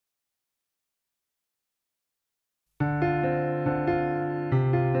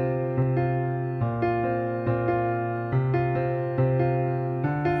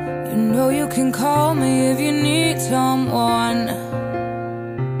can call me if you need someone.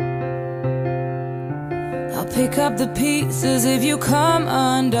 I'll pick up the pieces if you come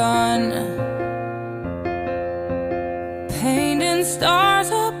undone. Painting stars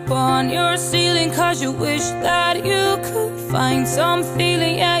up on your ceiling, 'cause you wish that you could find some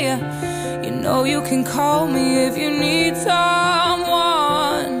feeling. Yeah, yeah. You know you can call me if you need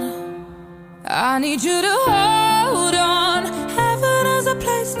someone. I need you to hold on. Heaven is a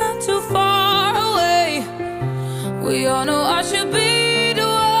place not too far away. We all know I should be the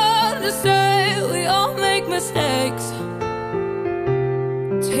one to say we all make mistakes.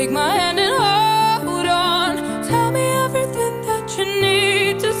 Take my hand and hold on. Tell me everything that you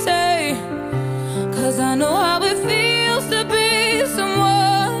need to say, 'cause I know how it feels to be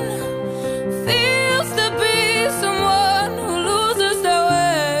someone, feels to be someone who loses their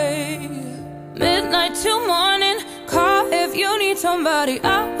way. Midnight till morning, call if you need somebody,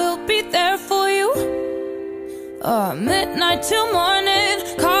 I will be there for you. Midnight till morning,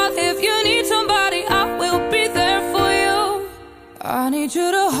 call if you need somebody, I will be there for you. I need you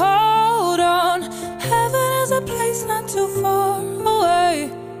to hold on. Heaven is a place not too far away.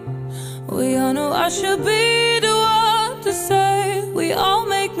 We all know I should be the one to say we all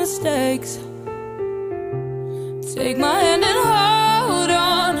make mistakes. Take my hand and hold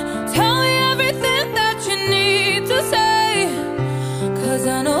on. Tell me everything that you need to say, 'cause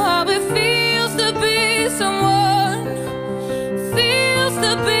I know how it feels to be someone, feels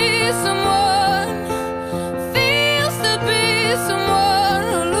to be someone, feels to be someone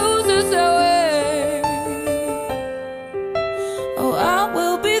who loses their way. Oh, I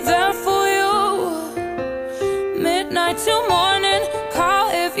will be there for you. Midnight till morning, call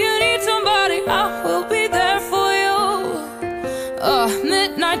if you need somebody, I will be there for you.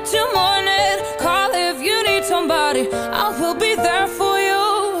 Midnight till morning, call if you need somebody, I will be there for you.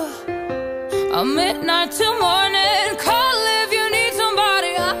 Midnight till morning.